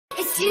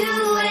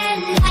You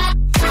and I.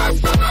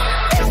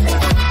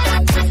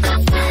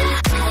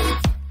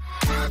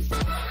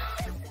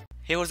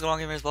 Hey, what's going on,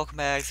 gamers? Welcome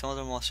back to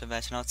another Monster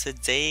Match. Now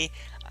today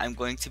I'm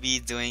going to be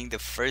doing the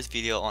first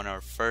video on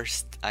our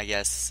first, I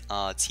guess,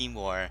 team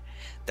war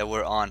that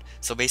we're on.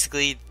 So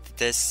basically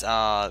this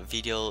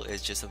video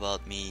is just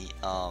about me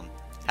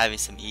having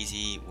some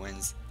easy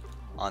wins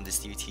on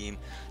this new team.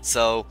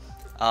 So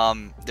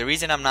the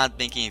reason I'm not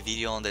making a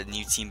video on the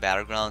new team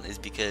battleground is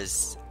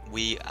because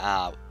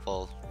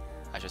well,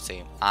 I should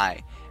say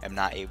I am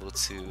not able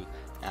to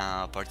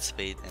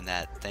participate in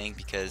that thing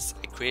because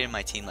I created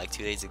my team like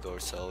 2 days ago or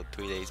so,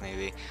 3 days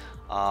maybe.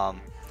 The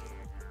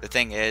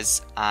thing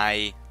is,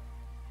 well,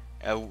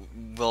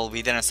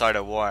 we didn't start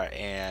a war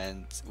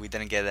and we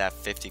didn't get that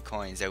 50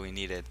 coins that we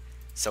needed.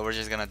 So we're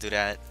just gonna do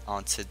that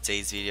on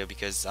today's video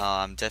because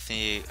I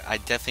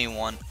definitely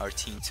want our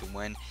team to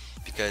win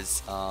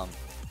because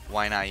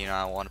why not? You know,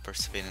 I want to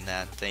participate in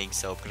that thing,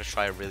 so I'm gonna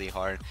try really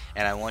hard,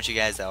 and I want you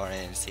guys that are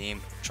in the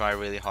team try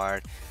really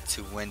hard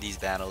to win these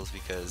battles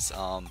because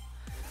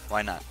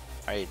why not?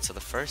 Alright, so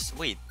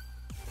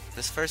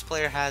this first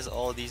player has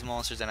all these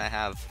monsters and I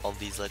have all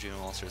these legendary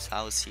monsters.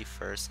 How is he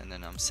first and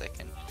then I'm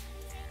second?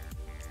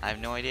 I have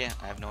no idea.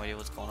 I have no idea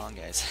what's going on,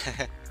 guys.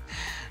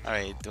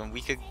 Alright, then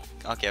we could...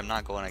 Okay, I'm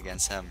not going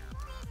against him.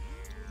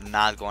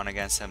 Not going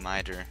against him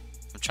either.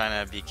 I'm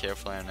trying to be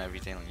careful and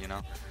everything, you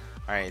know?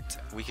 Alright,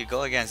 we could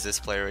go against this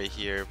player right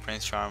here.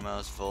 Prince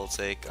Charmos,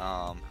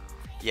 Voltic.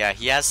 Yeah,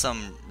 he has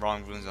some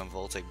wrong runes on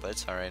Voltic, but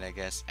it's alright, I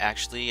guess.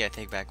 Actually, I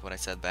take back what I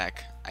said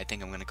back. I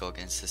think I'm gonna go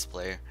against this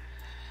player.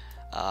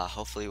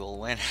 Hopefully we'll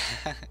win.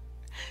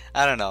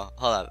 I don't know.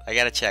 Hold up, I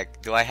gotta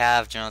check. Do I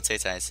have General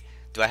Teitais?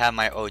 Do I have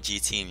my OG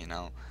team, you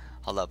know?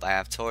 Hold up, I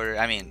have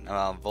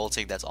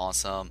Voltic, that's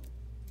awesome.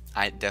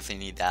 I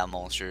definitely need that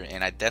monster,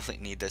 and I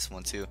definitely need this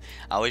one too.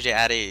 I wish I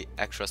had a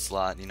extra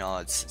slot, you know,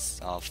 it's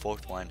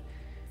fourth one.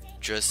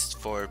 Just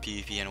for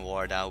PvP and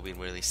war, that would be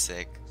really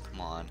sick.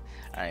 Come on.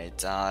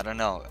 Alright, I don't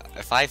know.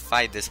 If I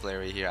fight this player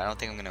right here, I don't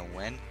think I'm gonna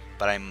win.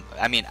 But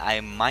I mean, I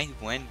might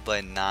win,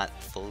 but not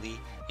fully.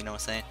 You know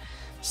what I'm saying?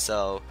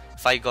 So,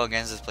 if I go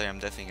against this player, I'm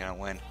definitely gonna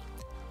win.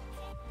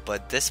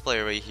 But this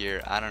player right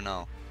here, I don't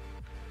know.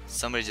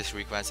 Somebody just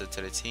requested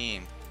to the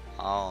team.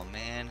 Oh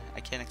man,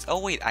 I can't oh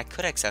wait, I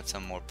could accept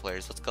some more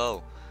players. Let's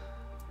go.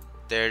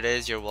 There it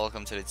is. You're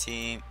welcome to the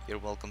team. You're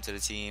welcome to the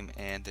team.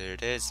 And there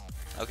it is.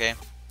 Okay.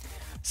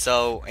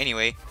 So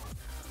anyway,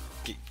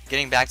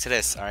 getting back to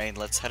this, alright,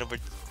 let's head over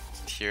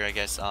here, I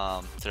guess,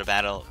 to the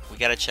battle. We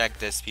gotta check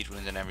the speed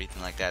runes and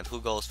everything like that.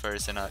 Who goes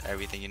first and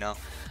everything, you know?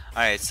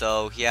 Alright,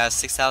 so he has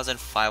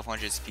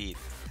 6,500 speed.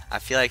 I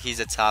feel like he's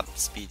a top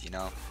speed, you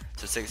know?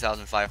 So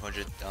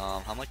 6,500,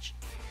 how much?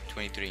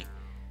 23.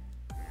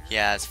 He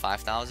has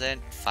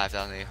 5,000,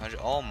 5,800.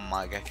 Oh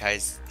my god,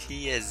 guys,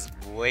 he is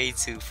way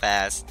too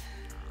fast.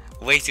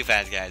 Way too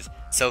fast, guys.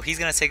 So he's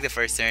gonna take the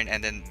first turn,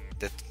 and then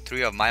the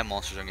 3 of my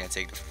monsters are gonna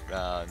take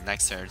the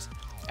next turns,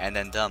 and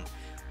then them.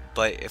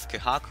 But if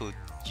Kihaku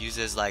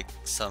uses like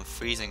some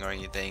freezing or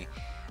anything,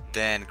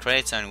 then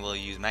Kraton will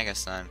use Mega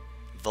Stun.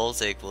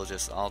 Voltic will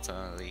just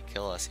ultimately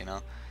kill us, you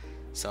know.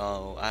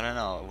 So I don't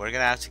know. We're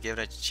gonna have to give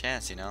it a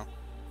chance, you know.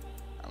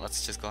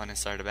 Let's just go ahead and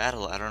start the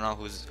battle. I don't know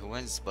who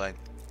wins, but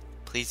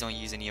please don't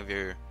use any of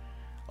your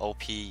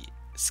OP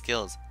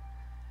skills.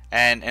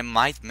 And it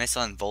might miss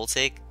on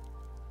Voltic,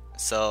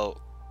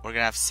 so we're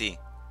gonna have to see.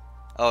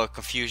 Oh,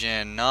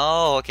 confusion.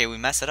 No, okay, we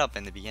messed it up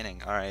in the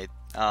beginning. Alright.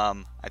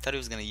 I thought he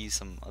was gonna use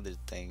some other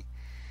thing.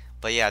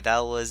 But yeah, that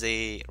was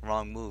a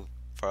wrong move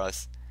for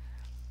us.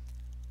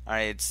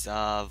 Alright,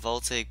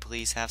 Voltic,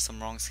 please have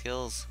some wrong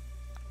skills.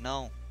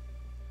 No.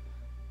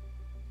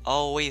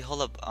 Oh wait,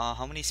 hold up.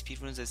 How many speed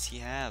runes does he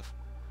have?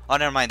 Oh,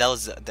 never mind, that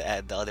was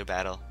the other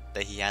battle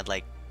that he had,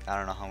 like, I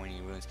don't know how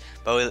many runes.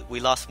 But we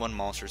lost one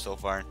monster so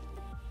far.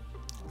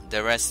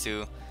 The rest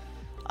two,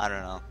 I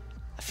don't know.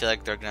 I feel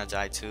like they're gonna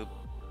die too,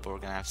 but we're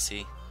gonna have to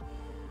see.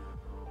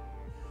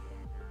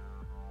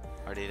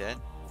 Are they dead?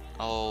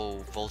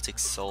 Oh,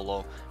 Voltic's so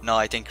low. No,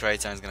 I think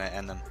Kraton's gonna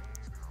end them.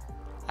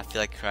 I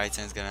feel like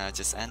Kraton's gonna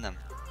just end them.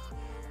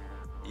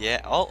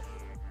 Yeah. Oh,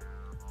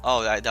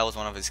 that was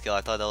one of his skill.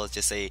 I thought that was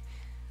just a,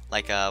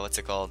 like, what's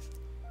it called?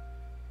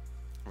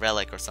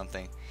 Relic or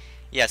something.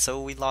 Yeah,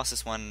 so we lost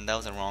this one. That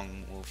was a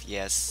wrong move.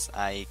 Yes,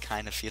 I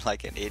kind of feel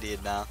like an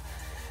idiot now.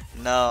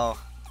 No.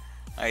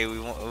 Alright,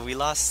 we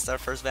lost our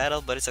first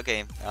battle, but it's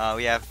okay.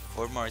 We have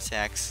 4 more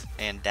attacks,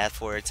 and that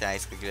 4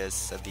 attacks could get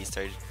us at least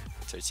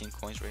 13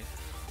 coins, right?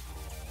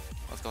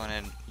 Let's go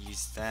ahead and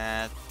use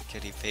that.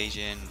 Get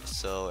evasion,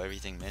 so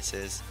everything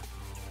misses,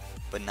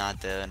 but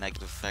not the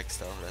negative effects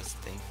though. That's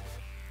the thing.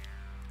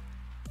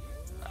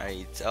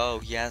 Alright, oh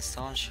he has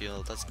Stone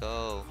Shield. Let's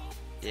go.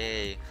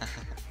 Yay.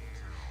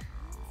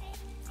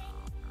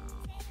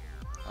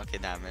 Okay,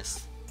 that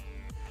missed.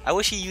 I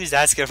wish he used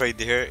that skill right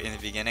there in the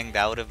beginning.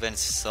 That would have been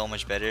so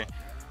much better.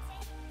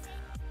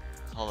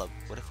 Hold up,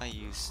 what if I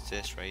use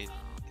this, right?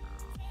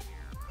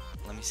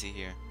 Let me see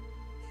here.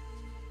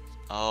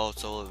 Oh,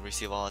 so we'll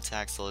receive all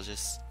attacks, so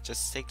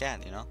just take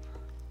that, you know?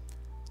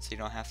 So you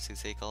don't have to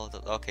take all of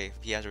those. Okay,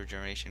 he has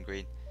regeneration,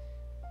 great.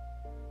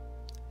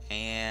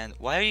 And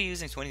why are you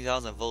using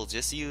 20,000 volts?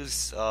 Just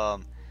use the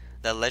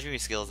legendary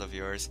skills of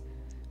yours.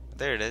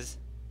 There it is.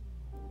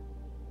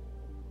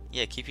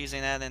 Yeah, keep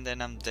using that and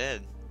then I'm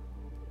dead.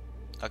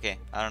 Okay,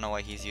 I don't know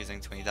why he's using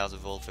 20,000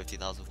 volts,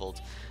 50,000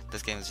 volts.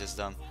 This game is just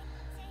dumb.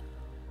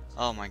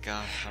 Oh my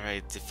god.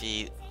 Alright,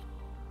 defeat.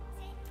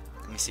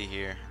 Let me see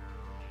here.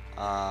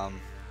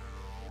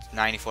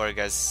 94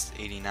 against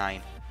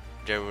 89.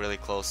 They're really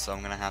close, so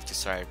I'm gonna have to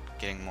start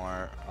getting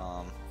more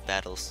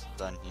battles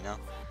done, you know?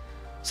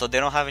 So they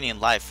don't have any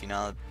life, you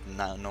know?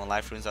 No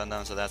life runes on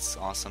them, so that's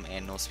awesome,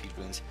 and no speed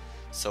runes.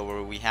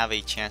 So we have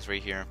a chance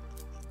right here.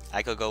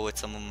 I could go with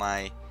some of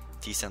my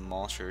decent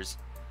monsters.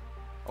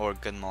 Or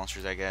good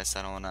monsters, I guess.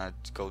 I don't wanna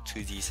go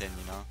too decent,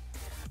 you know?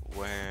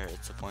 Where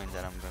it's a point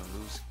that I'm gonna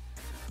lose.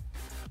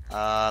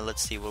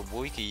 Let's see, what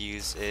we could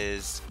use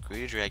is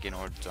Greedy Dragon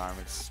or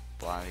Darmit's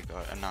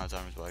Bodyguard. Not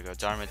Darmit's Bodyguard,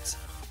 Darmit's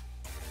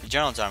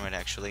General Darmit,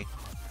 actually.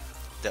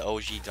 The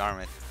OG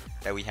Darmit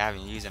that we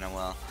haven't used in a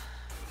while.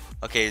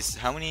 Okay, so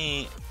how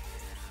many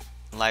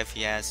life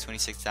he has?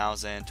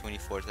 26,000,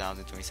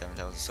 24,000,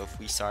 27,000. So if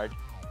we start,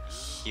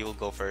 he will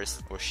go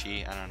first, or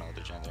she, I don't know the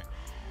gender.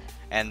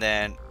 And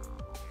then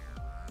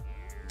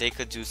they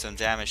could do some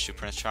damage to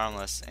Prince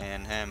Charmless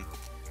and him.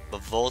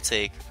 But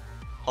Voltaic,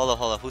 hold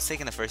up, who's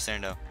taking the first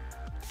turn though?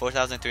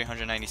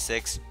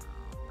 4,396,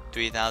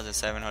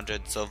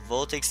 3,700. So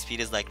Voltaic's speed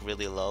is like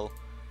really low.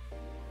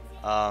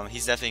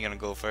 He's definitely gonna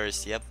go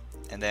first, yep.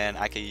 And then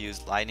I could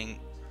use lightning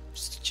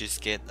to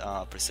just get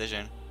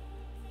precision.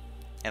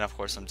 And of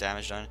course some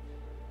damage done.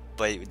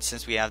 But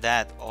since we have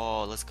that,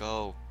 oh, let's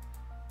go.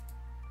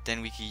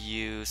 Then we could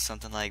use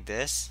something like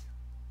this.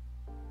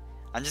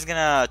 I'm just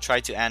gonna try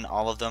to end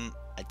all of them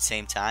at the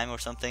same time or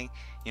something.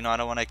 You know, I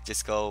don't want to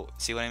just go,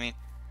 see what I mean?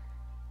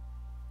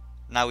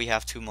 Now we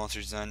have 2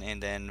 monsters done,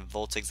 and then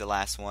Voltaic's the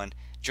last one.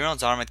 General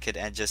Darmit could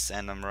just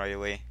end them right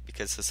away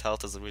because his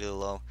health is really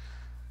low.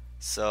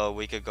 So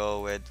we could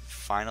go with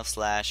Final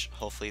Slash.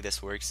 Hopefully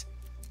this works.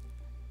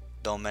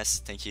 Don't miss,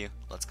 thank you.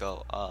 Let's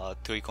go.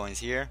 3 coins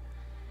here.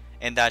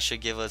 And that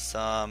should give us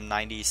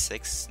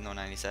 97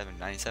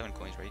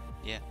 coins, right?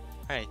 Yeah.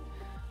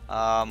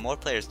 Alright. More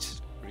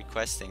players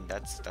requesting.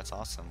 That's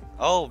awesome.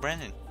 Oh,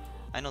 Brandon.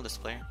 I know this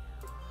player.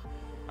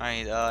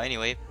 Alright,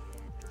 anyway.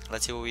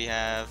 Let's see what we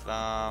have.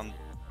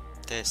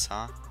 This,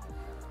 huh?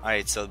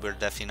 Alright, so we're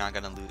definitely not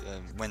gonna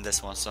win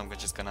this one, so I'm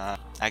just gonna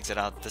exit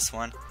out this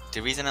one.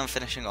 The reason I'm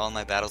finishing all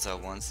my battles at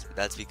once,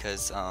 that's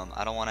because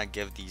I don't want to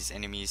give these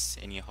enemies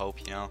any hope,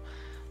 you know,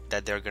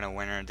 that they're gonna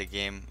win the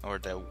game or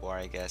the war,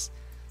 I guess.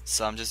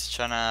 So I'm just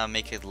trying to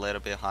make it a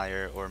little bit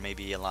higher, or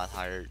maybe a lot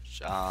higher,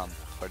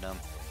 for them.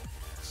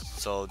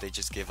 So they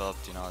just give up,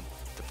 you know,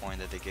 the point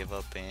that they give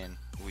up and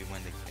we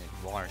win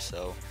the war.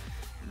 So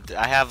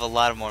I have a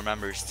lot of more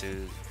members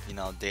to, you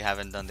know, they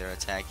haven't done their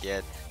attack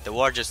yet. The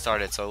war just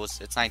started, so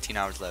it's 19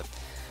 hours left.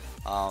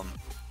 Let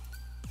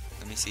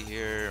me see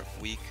here.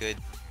 We could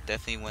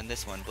definitely win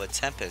this one, but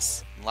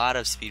Tempest, a lot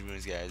of speed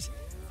runes, guys.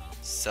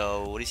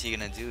 So what is he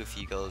gonna do if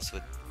he goes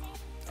with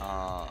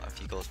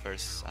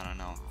first? I don't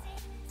know.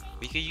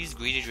 We could use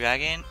Greedy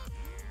Dragon,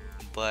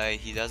 but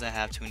he doesn't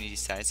have too many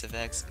side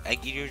effects.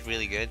 Egg Eater is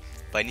really good,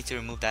 but I need to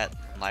remove that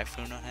life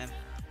rune on him.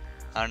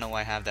 I don't know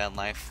why I have that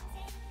life.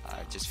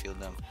 I just feel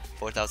them.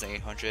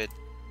 4,800.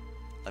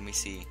 Let me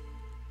see.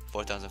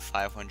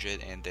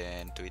 4,500 and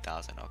then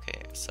 3,000.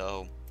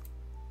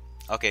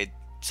 Okay,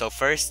 so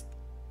first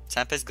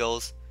Tempest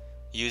goes,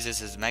 uses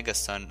his Mega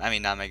Stun. I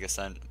mean, not Mega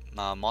Stun,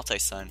 Multi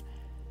Stun.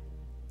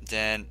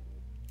 Then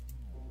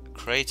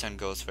Kraton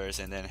goes first,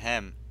 and then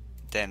him.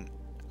 Then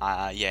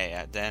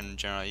then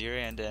General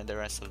Yuri, and then the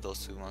rest of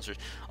those 2 monsters.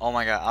 Oh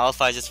my god,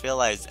 Alpha, I just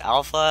realized.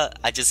 Alpha,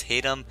 I just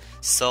hate him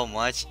so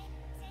much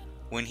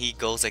when he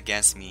goes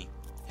against me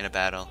in a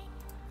battle.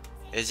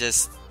 It's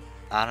just,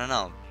 I don't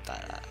know.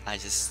 I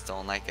just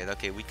don't like it.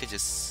 Okay, we could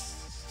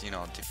just, you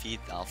know,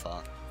 defeat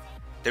Alpha.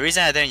 The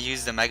reason I didn't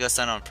use the Mega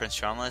Stun on Prince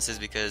Charmless is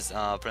because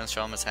Prince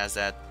Charmless has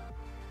that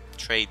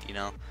trait, you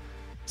know.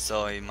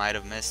 So he might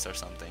have missed or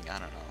something. I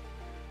don't know.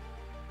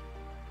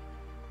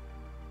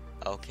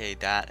 Okay,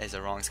 that is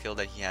a wrong skill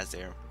that he has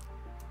there.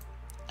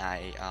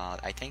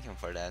 I thank him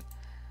for that.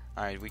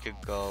 Alright, we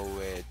could go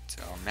with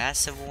a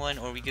massive one,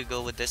 or we could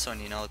go with this one,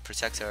 you know, it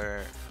protects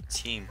our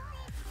team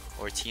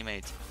or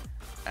teammates,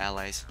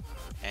 allies,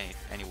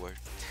 any word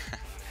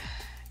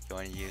you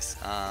want to use.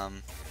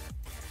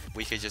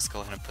 We could just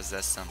go ahead and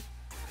possess them.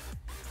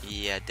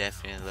 Yeah,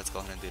 definitely, let's go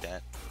ahead and do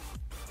that.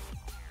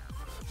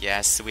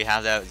 Yes, we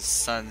have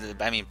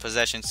that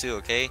possession too,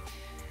 okay?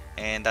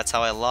 And that's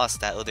how I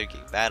lost that other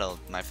battle,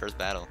 my first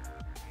battle.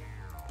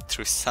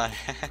 Through sun.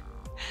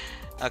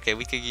 Okay,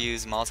 we could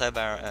use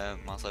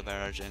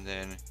multi-barrage and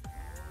then...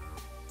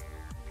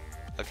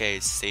 Okay,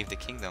 save the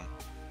kingdom.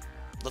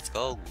 Let's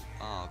go.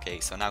 Oh, okay,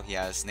 so now he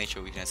has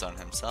nature weakness on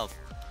himself.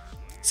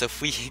 So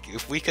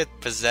if we could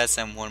possess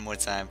him one more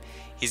time,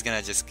 he's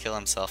gonna just kill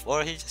himself,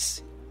 or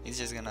he's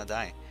just gonna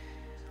die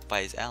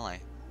by his ally.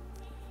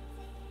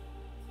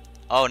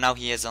 Oh, now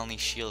he has only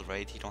shield,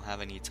 right? He don't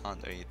have any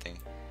taunt or anything.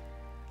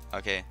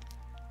 Okay.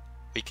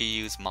 We could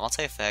use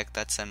multi-effect.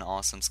 That's an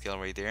awesome skill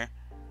right there.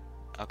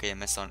 Okay, I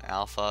missed on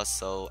Alpha.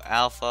 So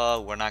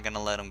Alpha, we're not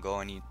gonna let him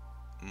go any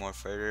more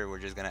further. We're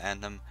just gonna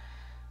end him.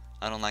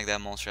 I don't like that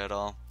monster at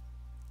all.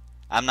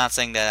 I'm not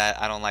saying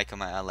that I don't like him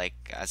like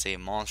as a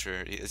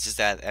monster. It's just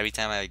that every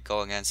time I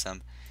go against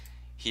him,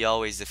 he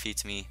always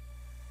defeats me.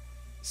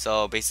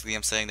 So basically,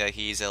 I'm saying that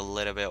he's a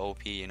little bit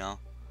OP, you know,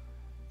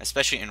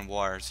 especially in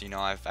wars. You know,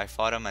 I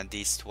fought him at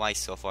least twice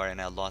so far,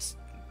 and I lost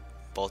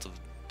both of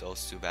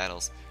those two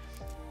battles.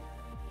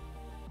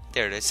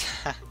 There it is.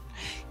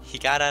 He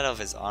got out of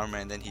his armor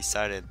and then he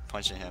started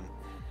punching him.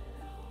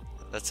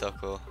 That's so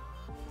cool.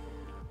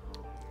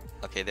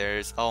 Okay,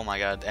 there's. Oh my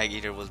god, Egg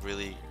Eater was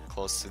really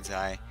close to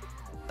die.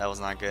 That was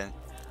not good.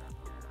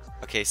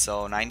 Okay,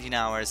 so 19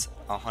 hours,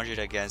 100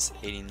 against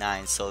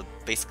 89. So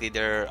basically,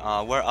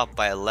 we're up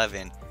by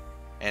 11,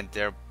 and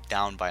they're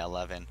down by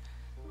 11.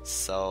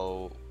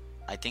 So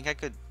I think I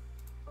could.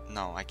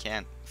 No, I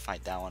can't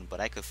fight that one, but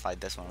I could fight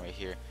this one right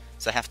here.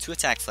 So I have 2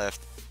 attacks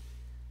left.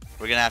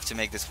 We're gonna have to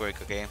make this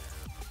work, okay?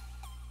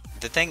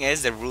 The thing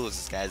is the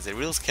rules, guys. The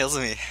rules kills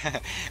me.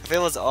 If it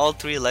was all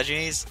 3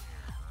 legendaries,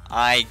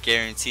 I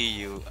guarantee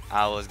you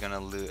I was gonna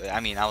lose. I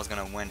mean, I was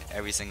gonna win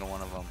every single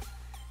one of them,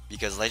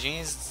 because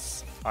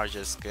legendaries are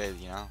just good,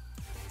 you know.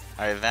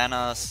 Alright,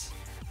 Vanos,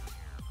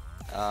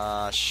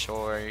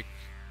 Shork.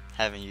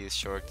 Haven't used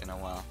Shork in a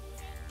while,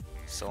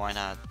 so why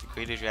not? The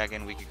Greater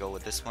Dragon, we could go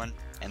with this one,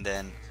 and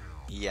then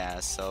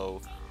yeah.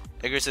 So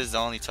Icarus is the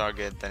only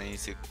target that I need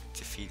to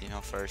defeat, you know,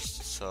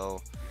 first.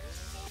 So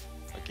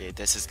okay,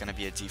 this is gonna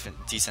be a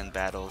decent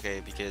battle,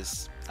 okay,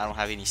 because I don't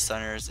have any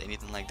stunners,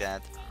 anything like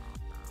that.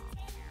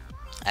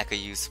 I could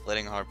use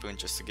Splitting Harpoon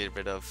just to get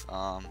rid of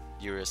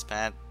Uria's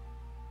Pet,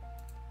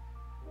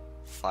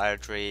 Fire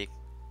Drake,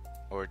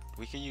 or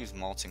we could use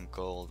Molten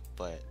Gold.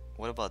 But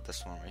what about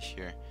this one right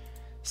here?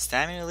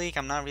 Stamina Leak,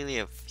 I'm not really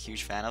a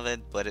huge fan of it,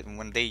 but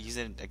when they use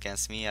it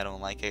against me, I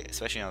don't like it,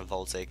 especially on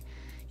Voltic.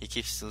 He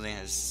keeps losing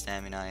his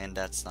stamina, and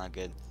that's not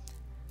good.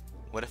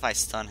 What if I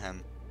stun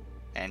him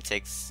and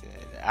takes...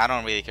 I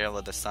don't really care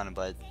about the stun,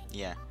 but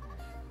yeah.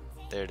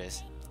 There it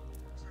is.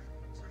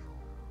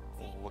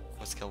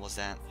 What skill was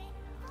that?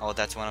 Oh,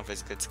 that's one of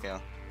his good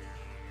skill.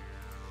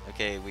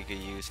 Okay, we could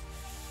use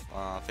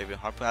Favorite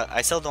Harpoon.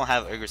 I still don't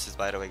have Igris's,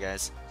 by the way,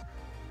 guys.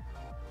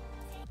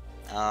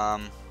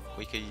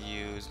 We could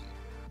use...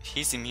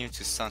 He's immune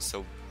to stun,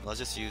 so let's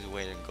just use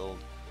Weighted Gold.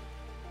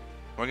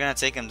 We're gonna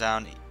take him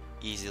down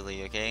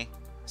easily, okay?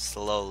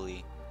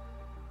 Slowly.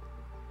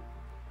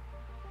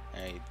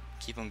 Alright,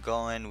 keep him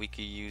going. We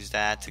could use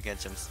that to get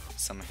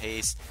some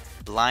haste.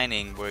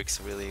 Blinding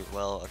works really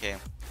well. Okay,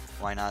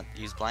 why not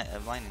use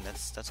blinding?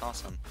 That's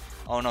awesome.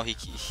 Oh no,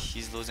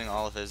 he's losing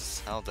all of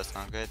his health. That's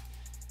not good.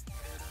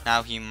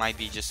 Now he might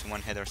be just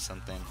one hit or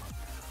something.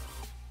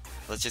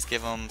 Let's just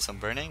give him some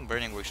burning.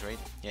 Burning works, right?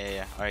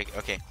 Yeah. Alright,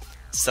 okay.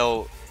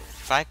 So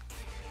if I...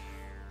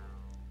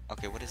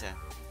 Okay, what is that?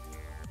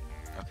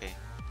 Okay,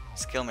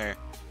 skill mirror.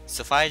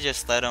 So if I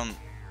just let him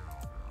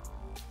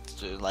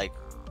like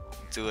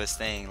do his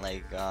thing,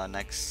 like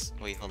next.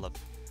 Wait, hold up.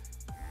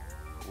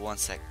 One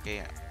sec. Okay.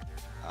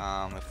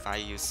 If I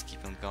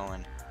keep him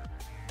going,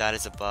 that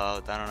is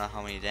about, I don't know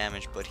how many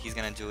damage, but he's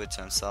gonna do it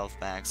to himself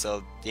back.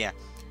 So yeah.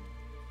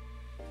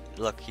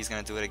 Look, he's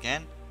gonna do it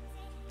again.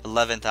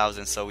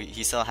 11,000. So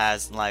he still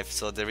has life.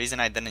 So the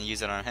reason I didn't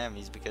use it on him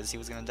is because he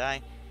was gonna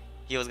die.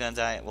 He was gonna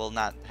die. Well,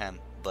 not him,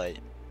 but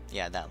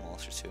yeah, that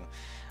monster too.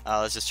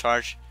 Let's just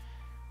charge.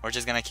 We're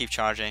just gonna keep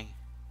charging.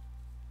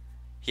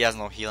 He has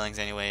no healings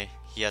anyway.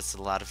 He has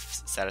a lot of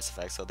status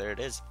effects. So there it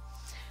is.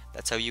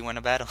 That's how you win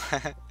a battle.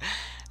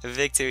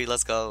 Victory.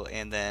 Let's go.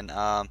 And then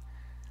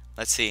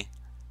let's see.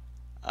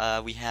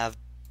 We have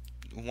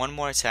one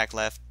more attack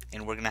left,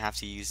 and we're gonna have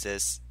to use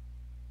this.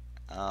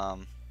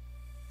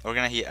 We're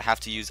gonna have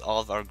to use all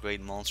of our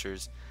great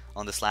monsters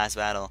on this last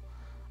battle.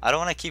 I don't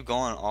want to keep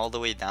going all the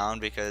way down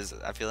because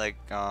I feel like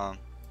I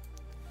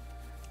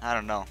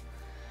don't know.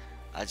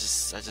 I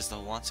just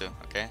don't want to.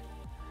 Okay.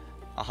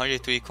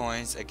 103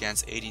 coins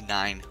against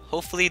 89.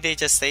 Hopefully they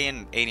just stay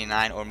in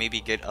 89 or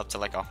maybe get up to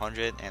like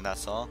 100 and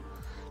that's all.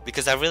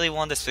 Because I really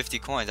want this 50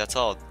 coins. That's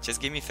all.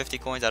 Just give me 50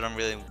 coins. I don't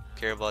really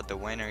care about the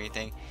win or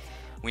anything.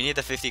 We need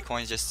the 50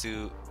 coins just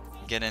to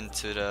get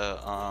into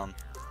the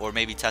or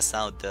maybe test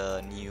out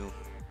the new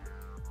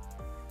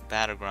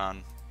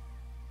battleground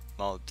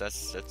mode.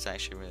 That's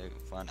actually really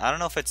fun. I don't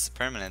know if it's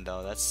permanent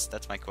though.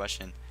 That's my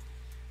question.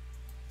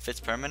 If it's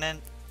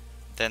permanent,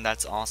 then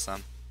that's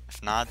awesome.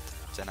 If not,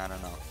 then I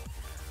don't know.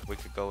 We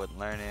could go with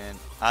learning.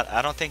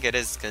 I don't think it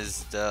is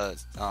because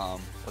the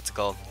what's it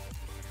called?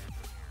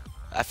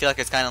 I feel like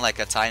it's kind of like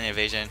a Titan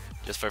invasion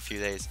just for a few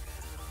days.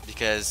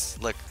 Because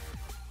look,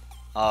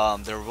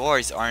 the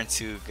rewards aren't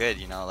too good.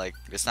 You know, like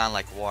it's not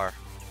like war,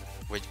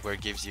 where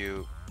it gives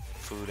you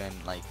food and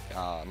like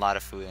a lot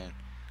of food and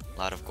a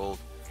lot of gold,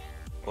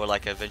 or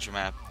like a adventure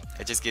map.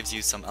 It just gives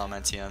you some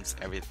elementiums,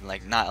 everything,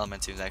 like not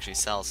elementiums, actually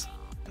cells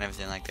and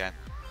everything like that.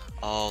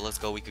 Oh, let's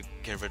go. We could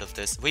get rid of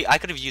this. Wait, I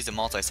could have used a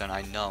multi-stun,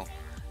 I know.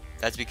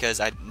 That's because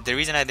the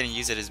reason I didn't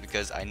use it is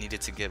because I needed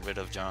to get rid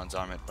of General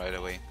Darmot right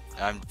away.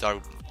 I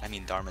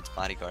mean Darmot's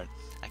bodyguard.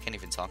 I can't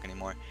even talk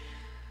anymore.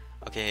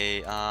 Okay,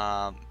 if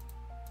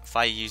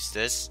I use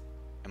this,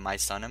 it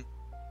might stun him.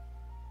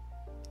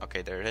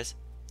 Okay, there it is.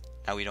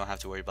 Now we don't have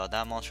to worry about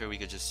that monster. We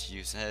could just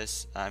use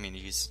his. I mean,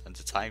 use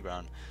the tie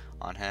ground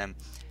on him.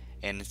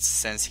 And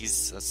since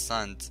he's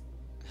stunned,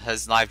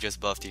 his life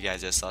just buffed. You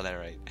guys just saw that,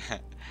 right?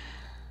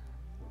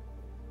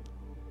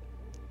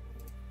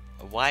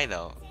 Why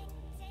though?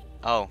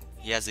 Oh,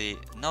 he has a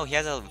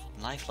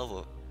life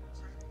level.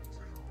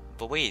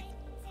 But wait,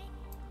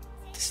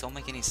 this don't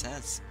make any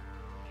sense.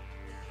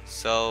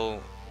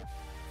 So,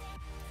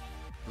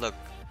 look,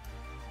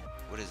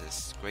 what is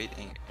this? Great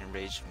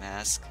Enraged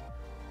Mask,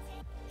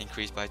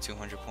 increased by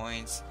 200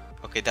 points.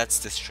 Okay, that's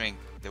the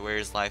strength. The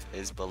wearer's life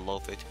is below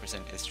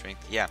 50% is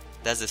strength. Yeah,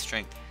 that's the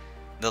strength.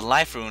 The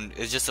life rune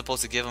is just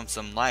supposed to give him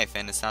some life,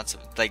 and it's not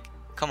like,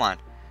 come on.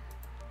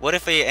 What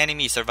if an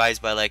enemy survives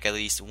by like at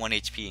least 1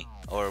 HP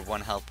or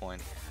 1 health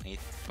point,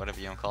 whatever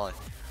you want to call it?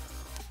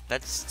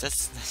 That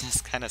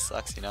just kind of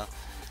sucks, you know.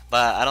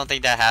 But I don't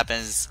think that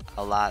happens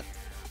a lot,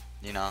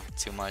 you know,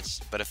 too much.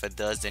 But if it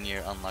does, then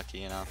you're unlucky,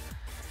 you know.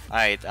 All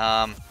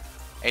right.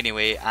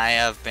 Anyway, I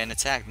have been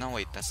attacked. No,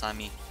 wait, that's not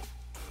me.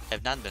 I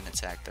have not been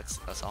attacked.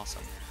 That's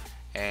awesome.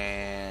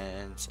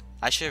 And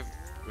I should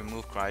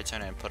remove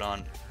Cryoton and put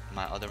on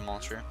my other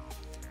monster.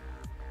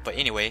 But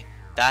anyway,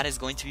 that is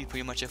going to be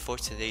pretty much it for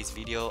today's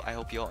video. I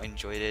hope you all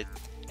enjoyed it,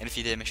 and if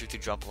you did, make sure to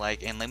drop a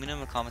like and let me know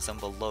in the comments down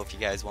below if you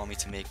guys want me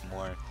to make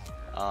more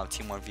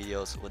teamwork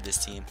videos with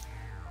this team,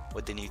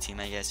 with the new team,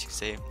 I guess you could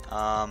say.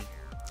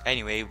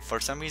 Anyway, for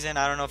some reason,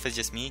 I don't know if it's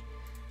just me,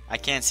 I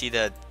can't see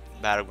the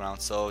battleground,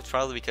 so it's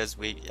probably because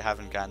we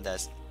haven't gotten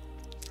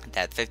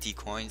that 50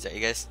 coins, I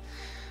guess.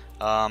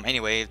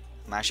 Anyway,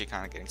 I'm actually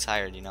kind of getting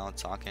tired, you know,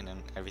 talking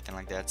and everything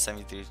like that.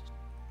 73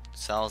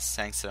 cells,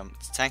 thanks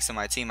to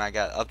my team, I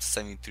got up to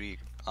 73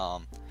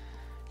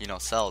 you know,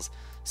 cells.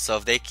 So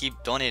if they keep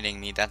donating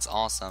me, that's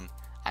awesome.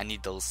 I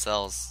need those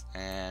cells,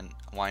 and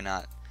why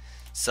not?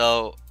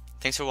 So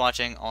thanks for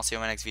watching. I'll see you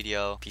in my next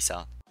video. Peace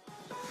out.